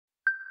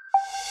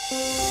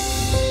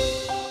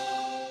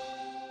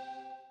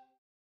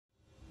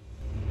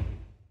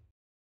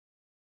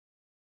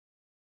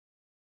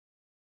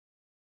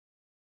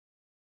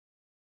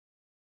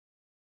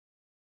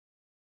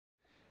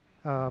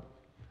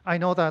I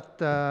know that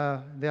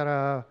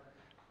there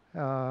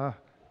are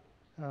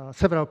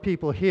several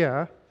people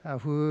here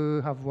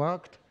who have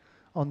worked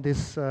on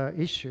this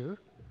issue,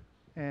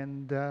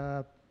 and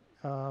I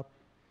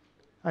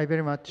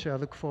very much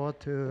look forward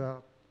to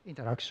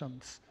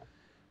interactions.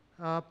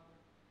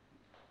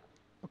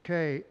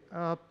 Okay,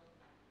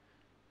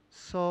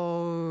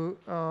 so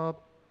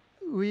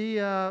we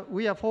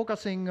are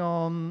focusing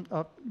on,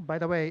 by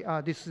the way,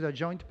 this is a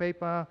joint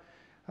paper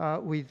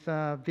with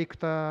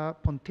Victor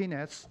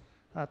Pontines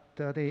at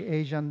the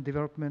Asian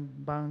Development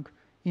Bank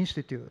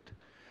Institute.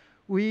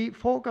 We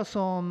focus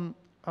on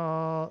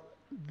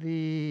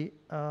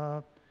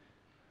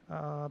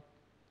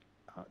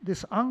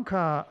this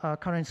anchor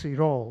currency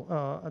role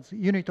as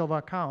unit of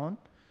account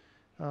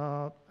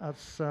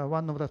as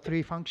one of the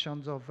three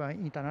functions of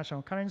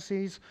international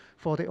currencies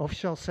for the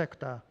official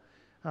sector.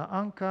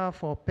 Anchor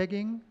for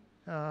pegging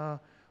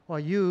or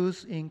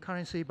use in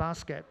currency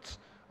baskets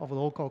of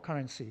local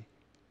currency.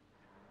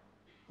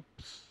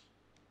 Oops.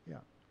 Yeah.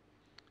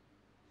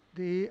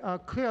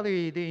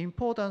 Clearly, the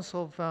importance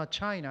of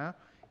China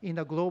in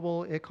the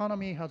global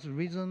economy has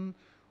risen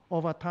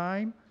over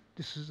time.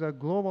 This is a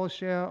global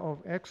share of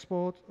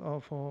export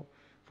for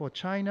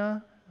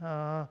China.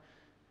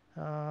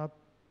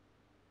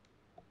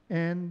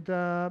 And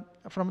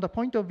from the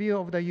point of view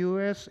of the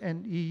US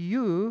and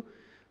EU,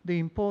 the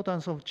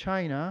importance of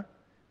China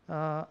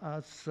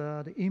as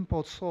the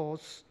import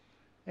source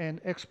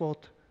and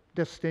export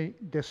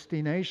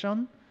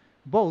destination,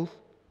 both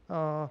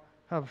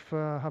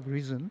have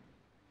risen.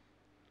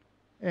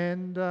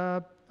 And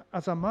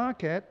as a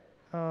market,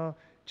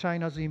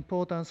 China's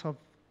importance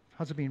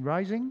has been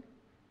rising.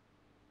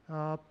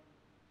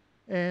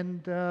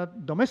 And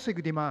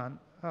domestic demand,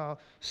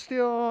 it's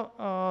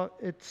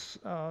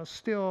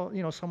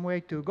still some way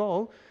to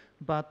go,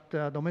 but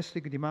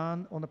domestic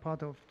demand on the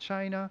part of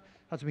China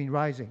has been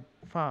rising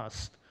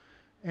fast.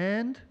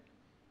 And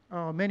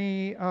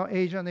many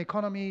Asian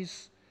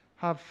economies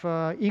have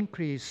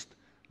increased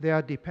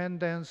their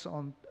dependence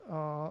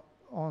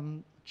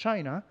on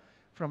China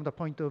from the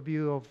point of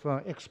view of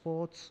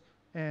exports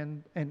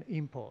and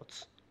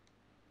imports.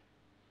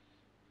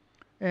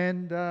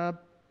 And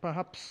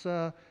perhaps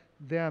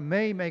there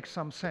may make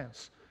some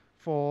sense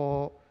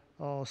for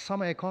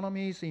some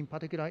economies, in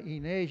particular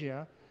in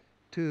Asia,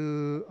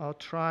 to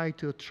try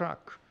to track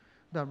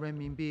the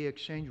renminbi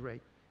exchange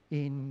rate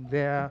in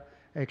their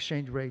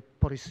exchange rate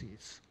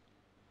policies.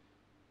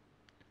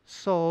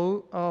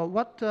 So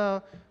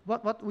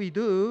what we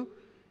do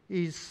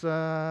is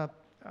to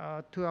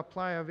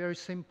apply a very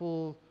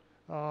simple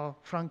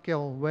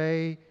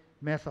Frankel-Way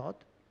method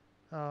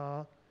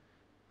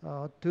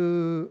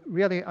to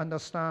really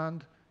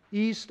understand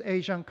East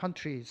Asian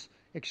countries'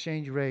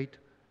 exchange rate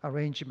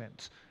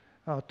arrangements.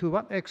 To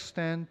what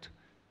extent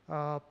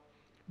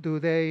do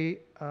they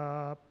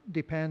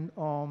depend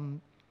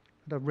on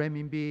the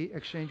renminbi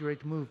exchange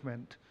rate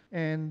movement?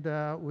 And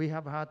we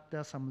have had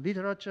some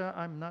literature.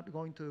 I'm not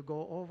going to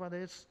go over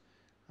this.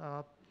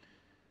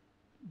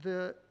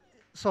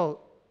 So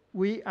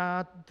we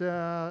add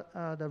the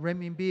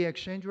renminbi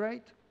exchange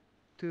rate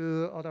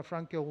to the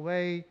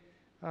Frankel-Way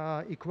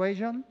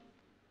equation.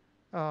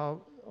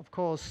 Of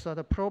course,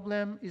 the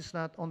problem is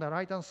that on the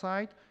right-hand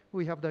side,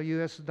 we have the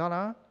US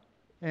dollar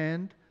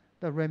and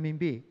the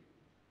renminbi.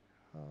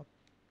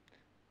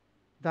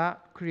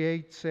 That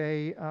creates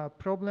a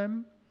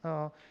problem,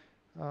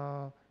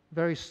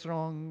 very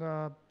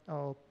strong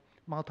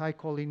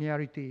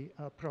multi-collinearity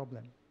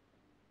problem.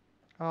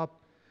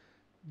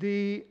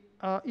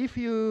 If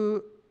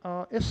you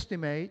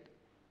estimate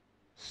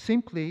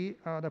simply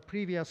the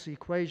previous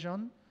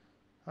equation,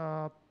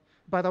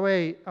 by the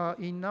way,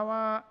 in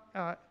our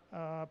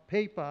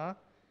paper,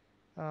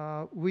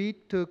 we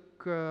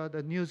took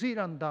the New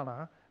Zealand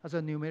dollar as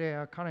a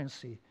numeraire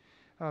currency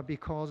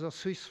because a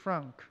Swiss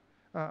franc,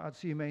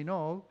 as you may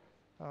know,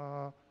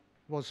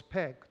 was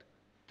pegged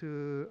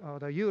to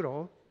the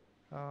euro.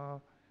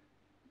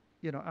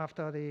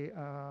 After the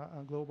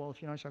global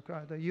financial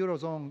crisis, the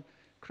eurozone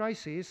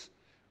crisis,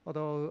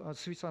 although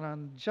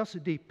Switzerland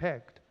just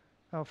depegged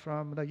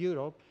from the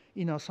euro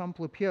in a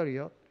sample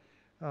period,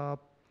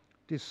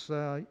 this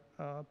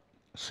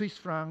Swiss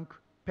franc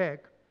peg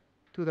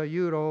to the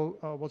euro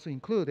was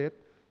included,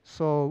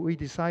 so we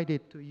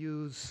decided to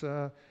use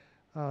the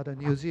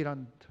New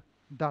Zealand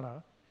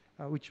dollar,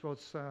 which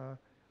was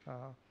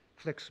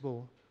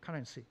flexible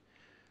currency.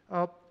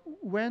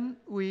 When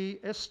we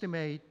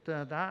estimate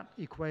that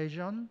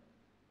equation,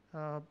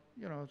 a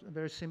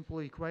very simple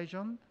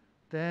equation,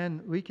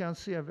 then we can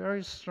see a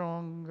very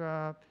strong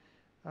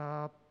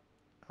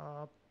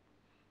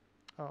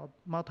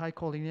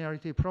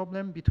multi-collinearity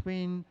problem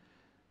between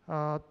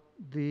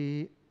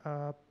the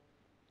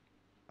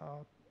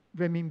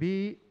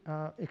renminbi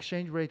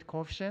exchange rate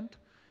coefficient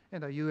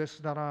and the US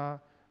dollar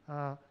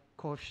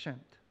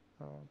coefficient.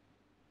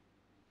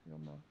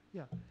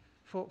 Yeah.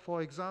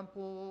 For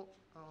example,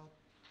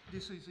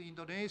 this is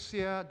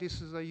Indonesia.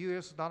 This is the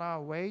U.S. dollar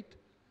weight,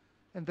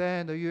 and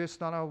then the U.S.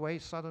 dollar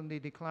weight suddenly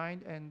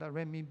declined, and the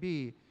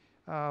renminbi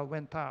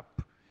went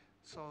up.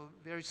 So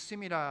very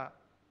similar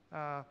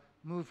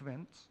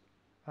movement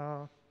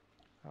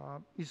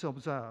is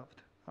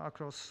observed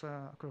across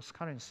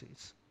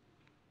currencies.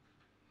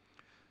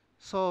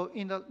 So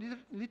in the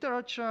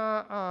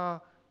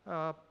literature,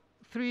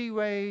 three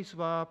ways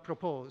were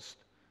proposed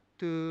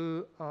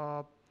to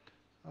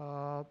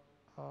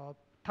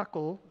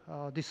tackle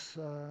this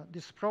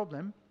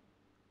problem.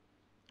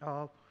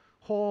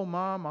 Ho,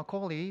 Ma,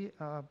 Macaulay,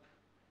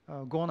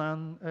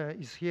 Gonan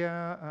is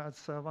here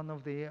as one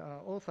of the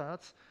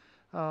authors,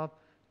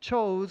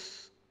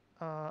 chose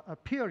a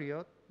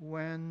period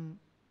when,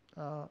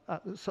 Ho,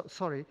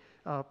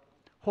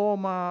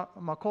 Ma,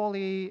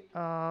 Macaulay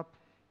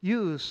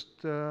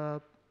used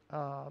the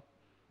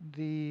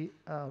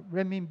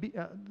renminbi,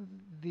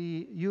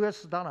 the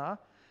US dollar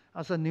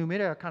as a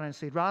numerical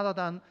currency rather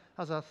than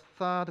as a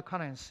third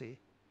currency.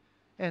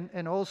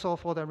 And also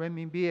for the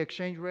renminbi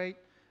exchange rate,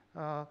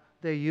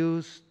 they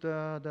used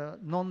the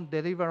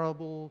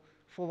non-deliverable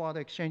forward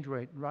exchange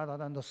rate rather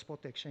than the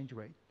spot exchange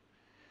rate.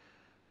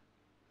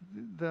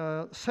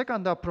 The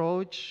second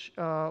approach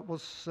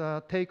was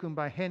taken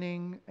by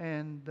Henning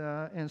and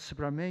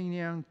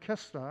Subramanian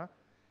Kessler.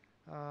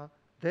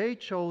 They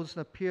chose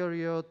the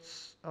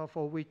periods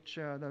for which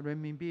the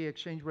renminbi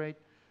exchange rate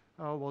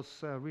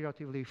was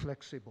relatively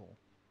flexible,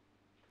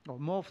 or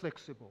more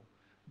flexible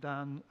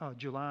than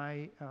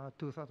July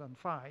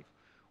 2005,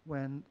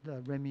 when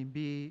the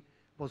renminbi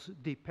was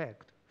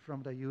depegged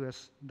from the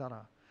US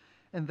dollar.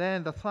 And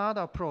then the third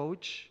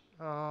approach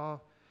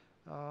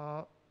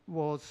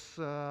was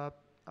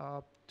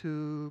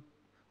to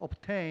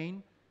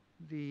obtain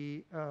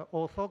the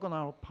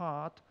orthogonal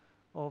part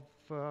of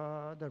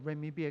the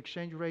renminbi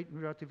exchange rate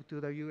relative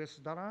to the US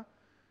dollar,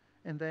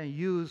 and then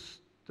use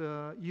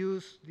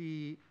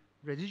the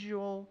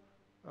residual,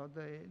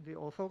 the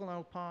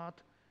orthogonal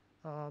part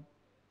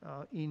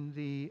in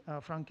the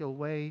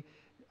Frankel-Way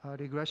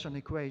regression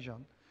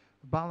equation.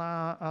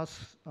 Bala,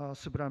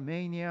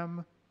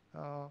 Subramanian,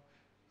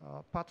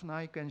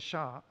 Patnaik, and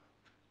Shah,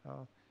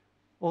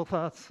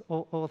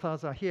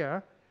 authors are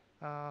here,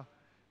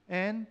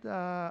 and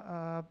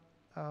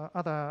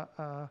other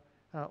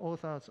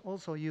authors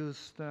also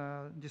used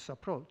this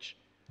approach.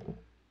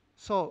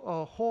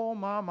 So Ho,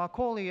 Ma,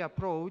 Macaulay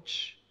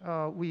approach,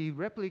 we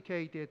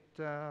replicated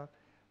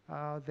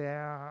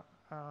their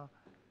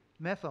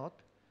method.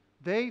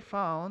 They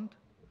found,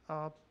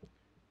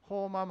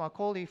 Ho, Ma,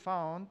 Macaulay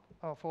found,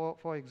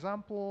 for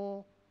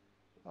example,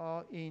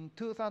 in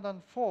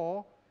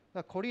 2004,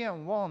 the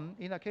Korean won,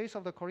 in the case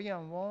of the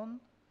Korean won,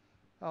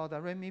 the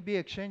renminbi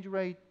exchange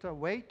rate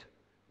weight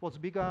was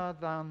bigger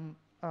than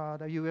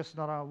the US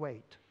dollar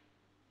weight,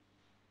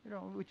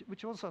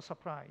 which was a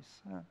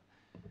surprise.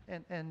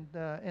 And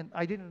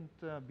I didn't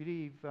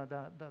believe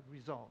that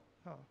result.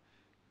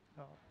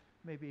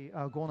 Maybe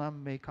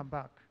Gonan may come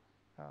back.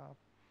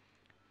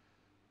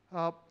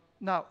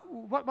 Now,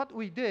 what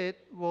we did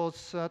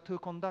was to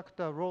conduct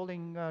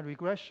rolling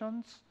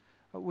regressions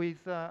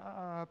with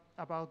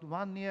about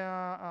 1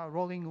 year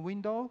rolling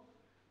window,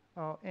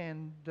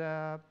 and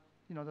the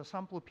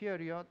sample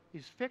period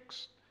is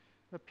fixed.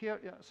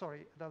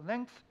 The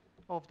length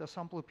of the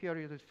sample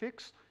period is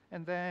fixed,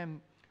 and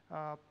then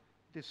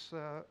this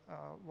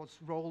was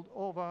rolled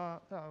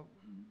over,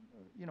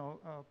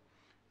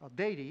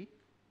 daily,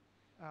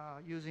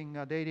 using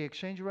daily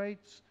exchange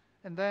rates,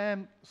 and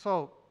then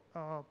so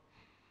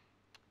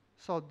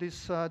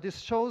this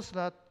shows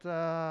that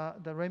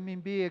the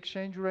renminbi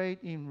exchange rate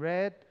in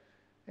red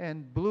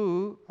and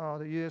blue,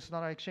 the US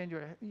dollar exchange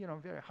rate,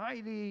 very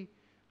highly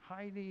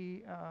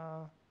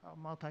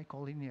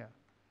multicollinear,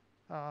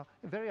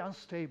 very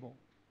unstable.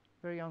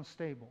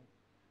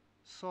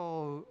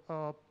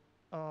 So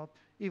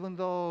even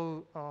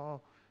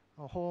though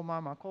Ho, Ma,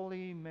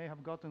 Macaulay may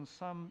have gotten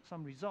some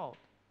result,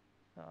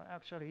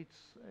 actually it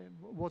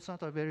was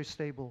not a very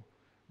stable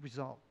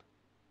result.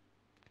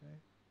 Okay.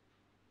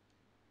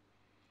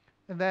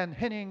 And then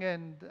Henning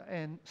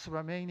and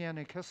Subramanian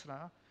and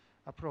Kessler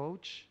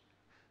approach,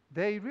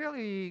 they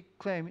really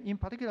claim, in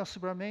particular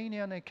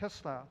Subramanian and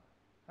Kessler,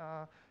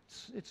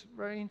 it's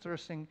very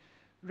interesting.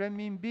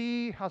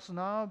 Renminbi has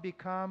now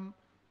become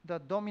the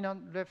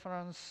dominant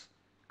reference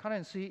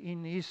currency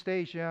in East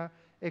Asia,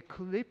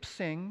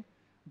 eclipsing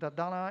the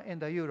dollar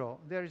and the euro.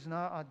 There is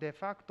now a de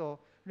facto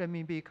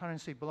renminbi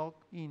currency bloc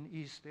in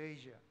East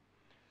Asia.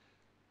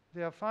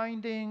 Their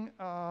finding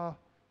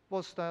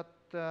was that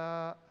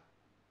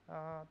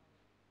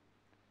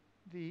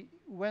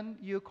when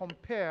you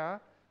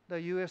compare the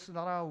US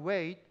dollar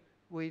weight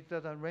with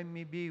the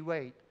renminbi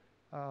weight,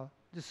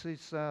 this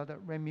is the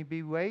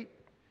renminbi weight.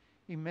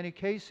 In many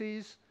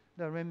cases,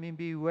 the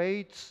renminbi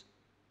weights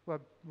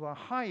were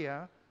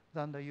higher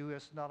than the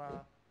US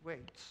dollar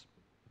weights.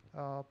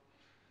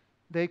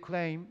 They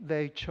claim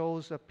they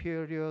chose the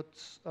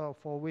periods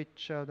for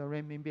which the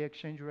renminbi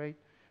exchange rate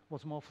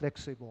was more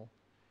flexible.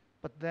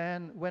 But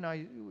then when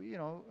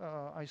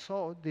I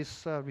saw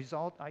this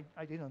result,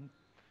 I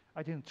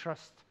didn't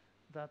trust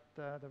that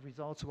the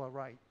results were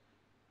right.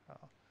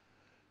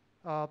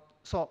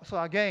 So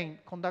again,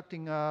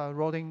 conducting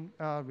rolling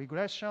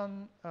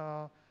regression,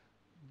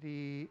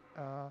 the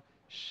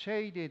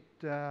shaded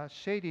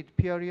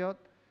period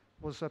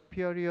was a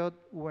period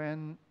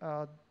when,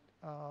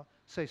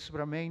 say,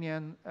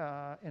 Subramanian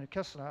and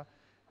Kessler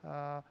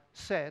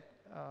said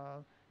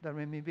the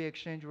renminbi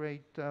exchange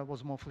rate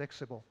was more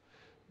flexible.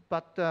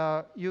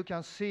 But you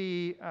can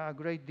see a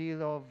great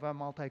deal of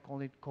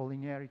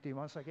multi-collinearity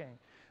once again.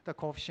 The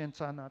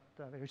coefficients are not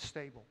very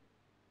stable.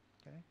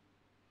 Okay?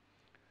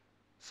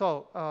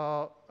 So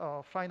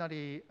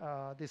finally,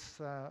 this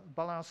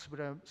balanced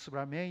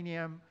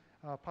Subramanian,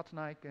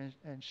 Patnaik,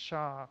 and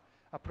Shah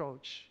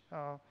approach.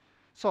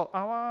 So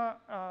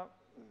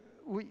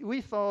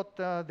we thought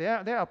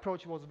their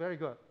approach was very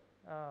good.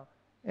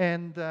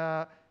 And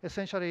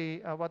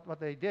essentially, what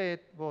they did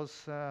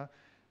was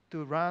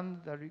to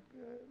run the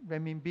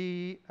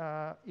renminbi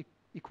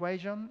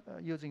equation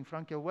using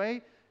Frankel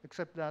way,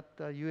 except that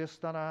the US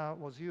dollar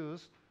was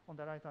used on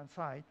the right-hand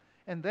side.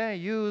 And they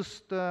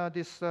used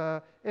this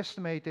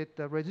estimated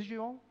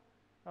residual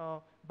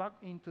back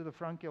into the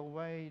Frankel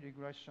way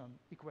regression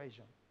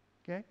equation.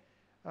 Okay,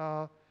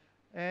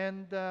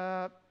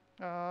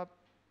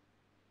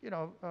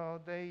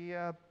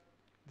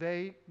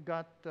 they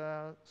got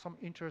some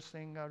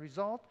interesting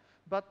result,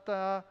 but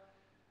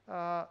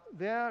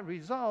their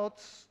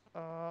results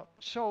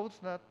showed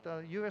that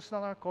US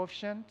dollar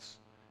coefficients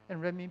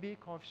and renminbi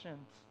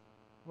coefficients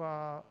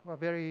were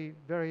very,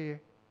 very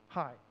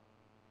high.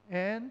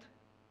 And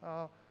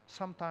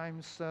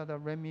sometimes the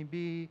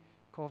renminbi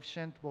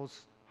coefficient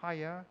was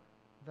higher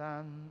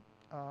than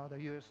the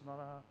US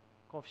dollar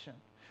coefficient.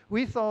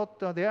 We thought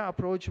their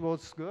approach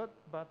was good,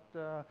 but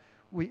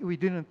we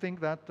didn't think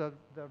that the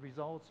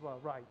results were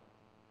right.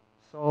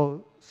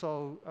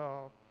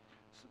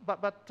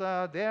 But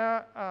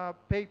their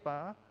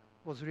paper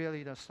was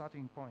really the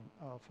starting point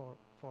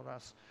for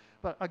us.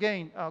 But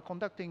again,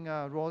 conducting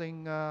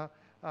rolling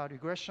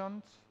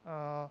regressions.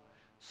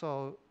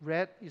 So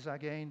red is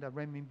again the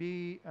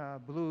renminbi,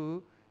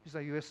 blue is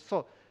the US.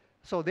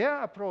 So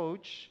their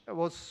approach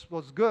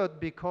was good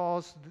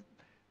because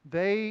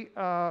they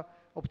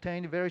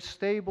obtained very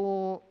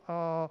stable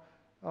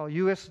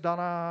US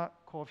dollar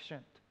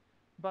coefficient.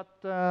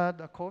 But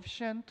the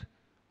coefficient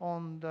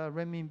on the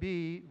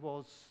renminbi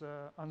was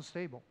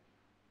unstable.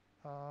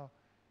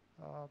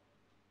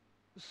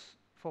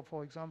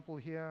 For example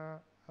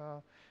here,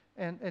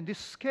 and this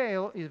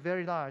scale is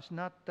very large,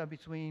 not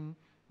between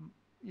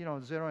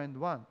 0 and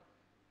 1.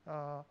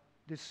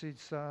 This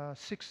is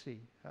 60.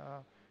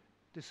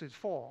 This is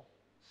 4.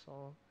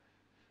 So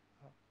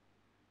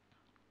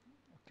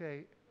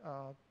okay.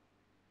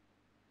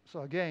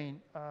 So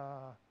again,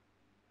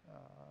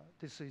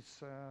 this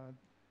is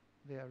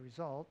their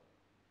result.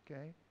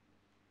 Okay.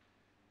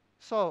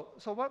 So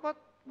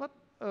what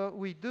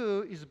we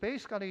do is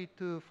basically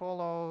to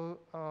follow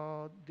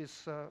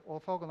this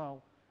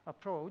orthogonal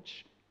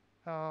approach,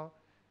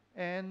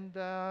 and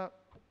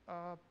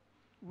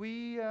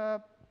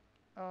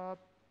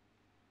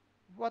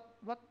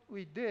what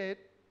we did.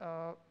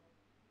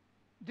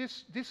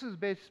 This is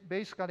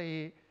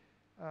basically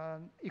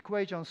an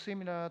equation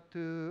similar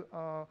to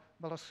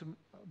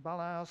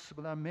Ballas,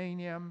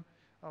 Subramanian,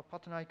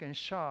 Patnaik, and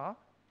Shah,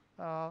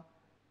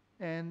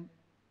 and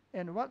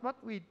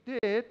what we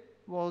did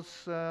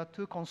was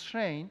to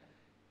constrain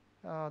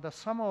the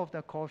sum of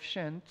the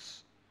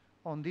coefficients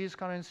on these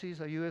currencies: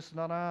 US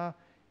dollar,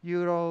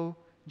 euro,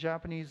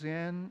 Japanese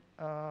yen,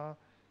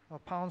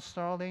 pound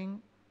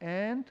sterling,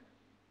 and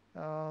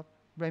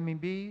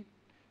renminbi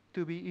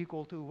to be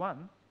equal to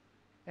 1,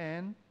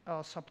 and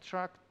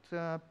subtract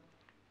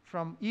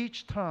from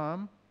each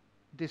term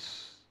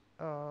this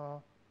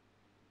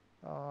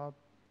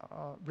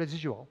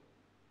residual.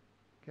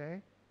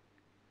 Okay.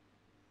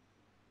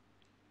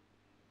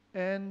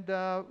 And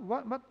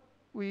what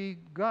we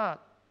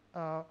got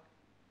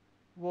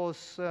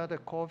was the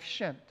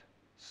coefficient.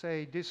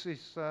 Say this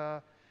is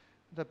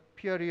the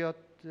period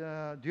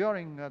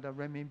during the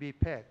renminbi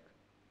peg.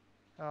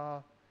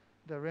 The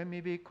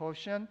renminbi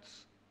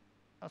coefficients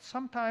are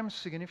sometimes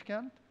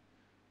significant.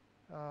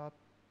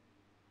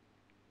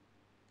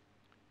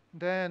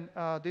 Then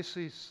this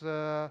is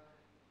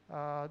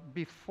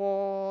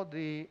before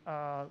the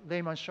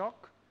Lehman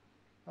shock,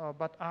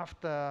 but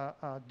after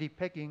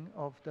depegging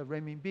of the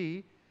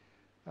renminbi,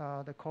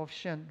 the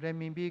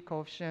renminbi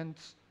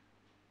coefficients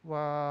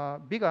were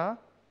bigger,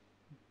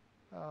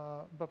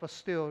 but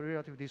still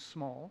relatively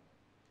small.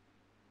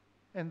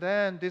 And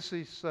then this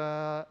is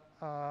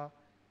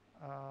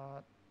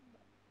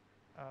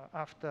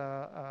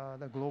after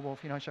the global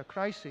financial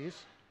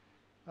crisis.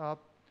 The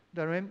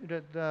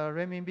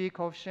renminbi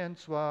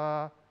coefficients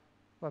were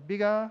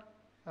bigger,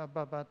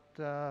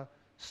 but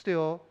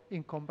still,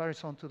 in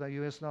comparison to the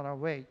US dollar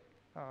weight,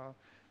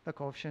 the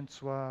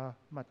coefficients were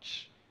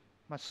much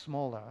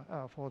smaller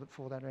for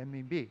the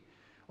renminbi.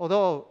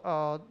 Although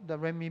the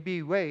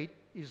renminbi weight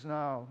is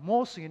now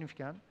more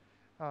significant,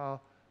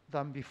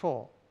 than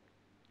before.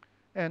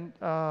 And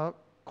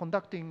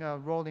conducting a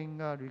rolling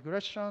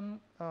regression,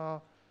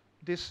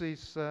 this is,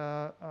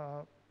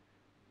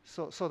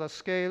 so the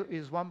scale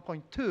is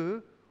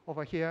 1.2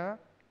 over here,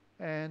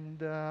 and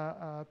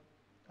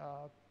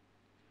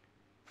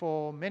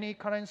for many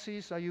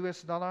currencies, the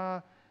US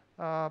dollar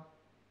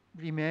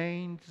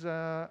remains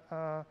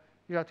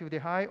relatively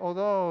high,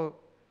 although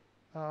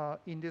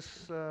in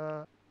this,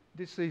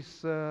 this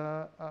is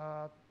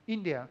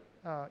Indian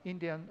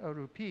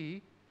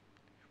rupee.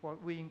 Well,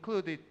 we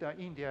included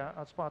India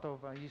as part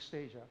of East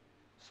Asia.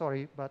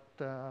 Sorry, but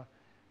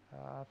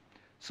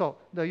so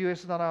the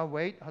US dollar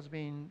weight has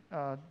been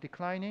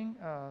declining.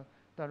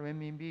 The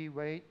renminbi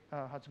weight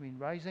has been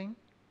rising.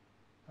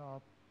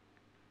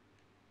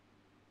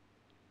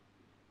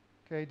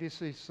 Okay,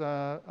 this is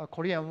a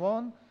Korean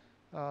won.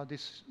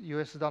 This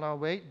US dollar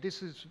weight.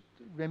 This is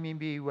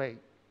renminbi weight.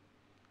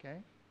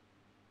 Okay.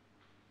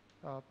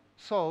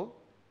 So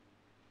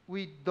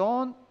we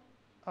don't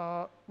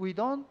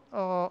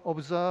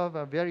observe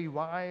a very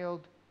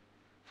wild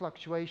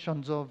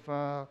fluctuations of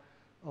the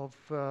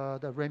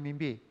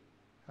renminbi.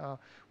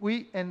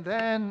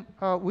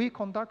 We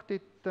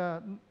conducted,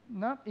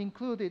 not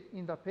included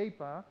in the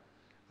paper,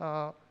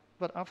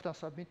 but after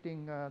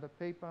submitting the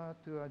paper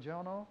to a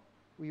journal,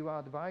 we were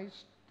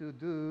advised to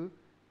do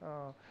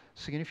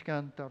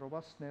significant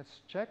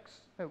robustness checks,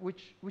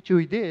 which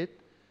we did.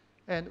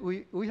 And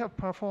we have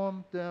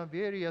performed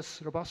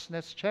various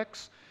robustness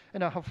checks,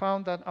 and I have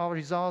found that our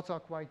results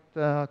are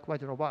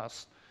quite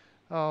robust.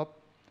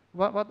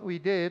 What we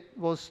did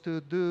was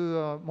to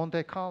do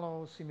Monte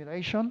Carlo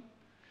simulation,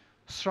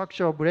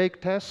 structural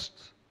break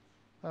tests,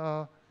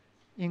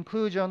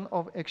 inclusion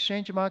of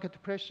exchange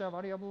market pressure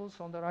variables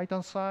on the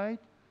right-hand side,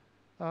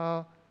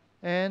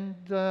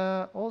 and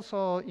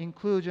also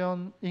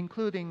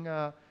including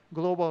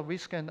global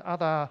risk and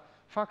other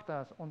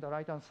factors on the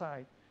right-hand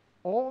side.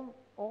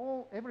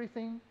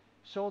 Everything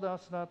showed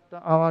us that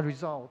our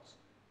results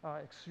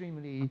are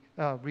extremely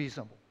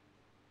reasonable.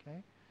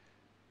 Okay.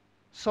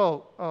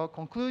 So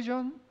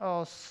conclusion,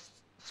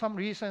 some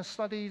recent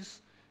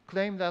studies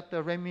claim that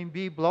the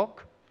renminbi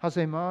bloc has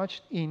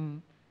emerged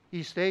in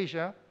East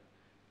Asia.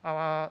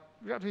 Our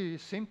really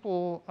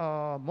simple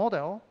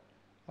model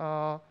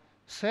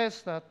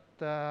says that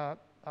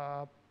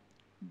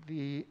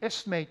the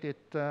estimated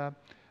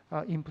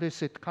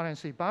implicit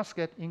currency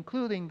basket,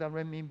 including the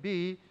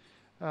renminbi,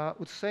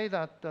 would say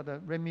that the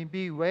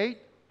renminbi weight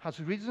has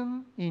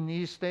risen in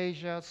East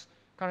Asia's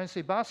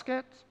currency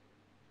basket,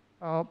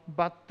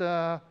 but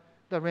the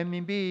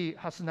renminbi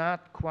has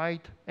not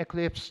quite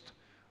eclipsed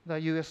the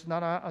US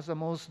dollar as the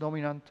most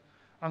dominant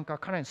anchor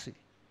currency.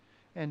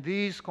 And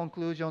these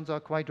conclusions are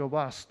quite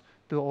robust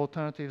to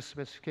alternative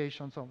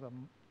specifications of the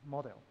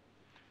model.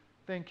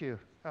 Thank you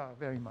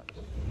very much.